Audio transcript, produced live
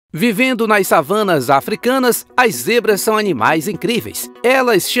Vivendo nas savanas africanas, as zebras são animais incríveis.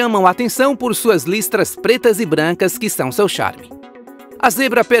 Elas chamam atenção por suas listras pretas e brancas que são seu charme. A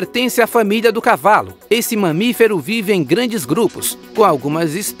zebra pertence à família do cavalo. Esse mamífero vive em grandes grupos, com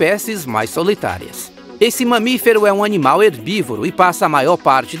algumas espécies mais solitárias. Esse mamífero é um animal herbívoro e passa a maior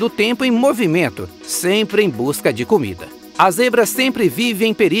parte do tempo em movimento, sempre em busca de comida. A zebra sempre vive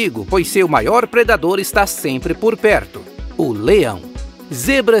em perigo, pois seu maior predador está sempre por perto, o leão.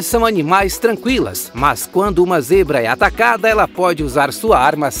 Zebras são animais tranquilas, mas quando uma zebra é atacada, ela pode usar sua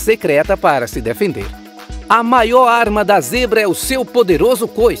arma secreta para se defender. A maior arma da zebra é o seu poderoso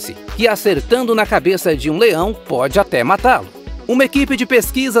coice, que acertando na cabeça de um leão pode até matá-lo. Uma equipe de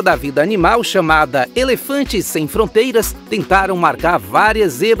pesquisa da vida animal chamada Elefantes Sem Fronteiras tentaram marcar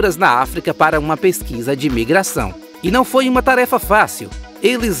várias zebras na África para uma pesquisa de migração. E não foi uma tarefa fácil.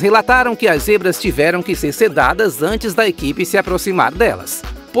 Eles relataram que as zebras tiveram que ser sedadas antes da equipe se aproximar delas,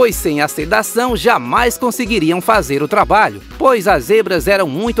 pois sem a sedação jamais conseguiriam fazer o trabalho, pois as zebras eram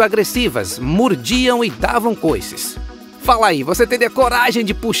muito agressivas, mordiam e davam coices. Fala aí, você teria coragem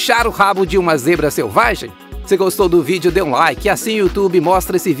de puxar o rabo de uma zebra selvagem? Se gostou do vídeo, dê um like, assim o YouTube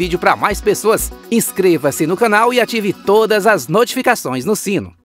mostra esse vídeo para mais pessoas. Inscreva-se no canal e ative todas as notificações no sino.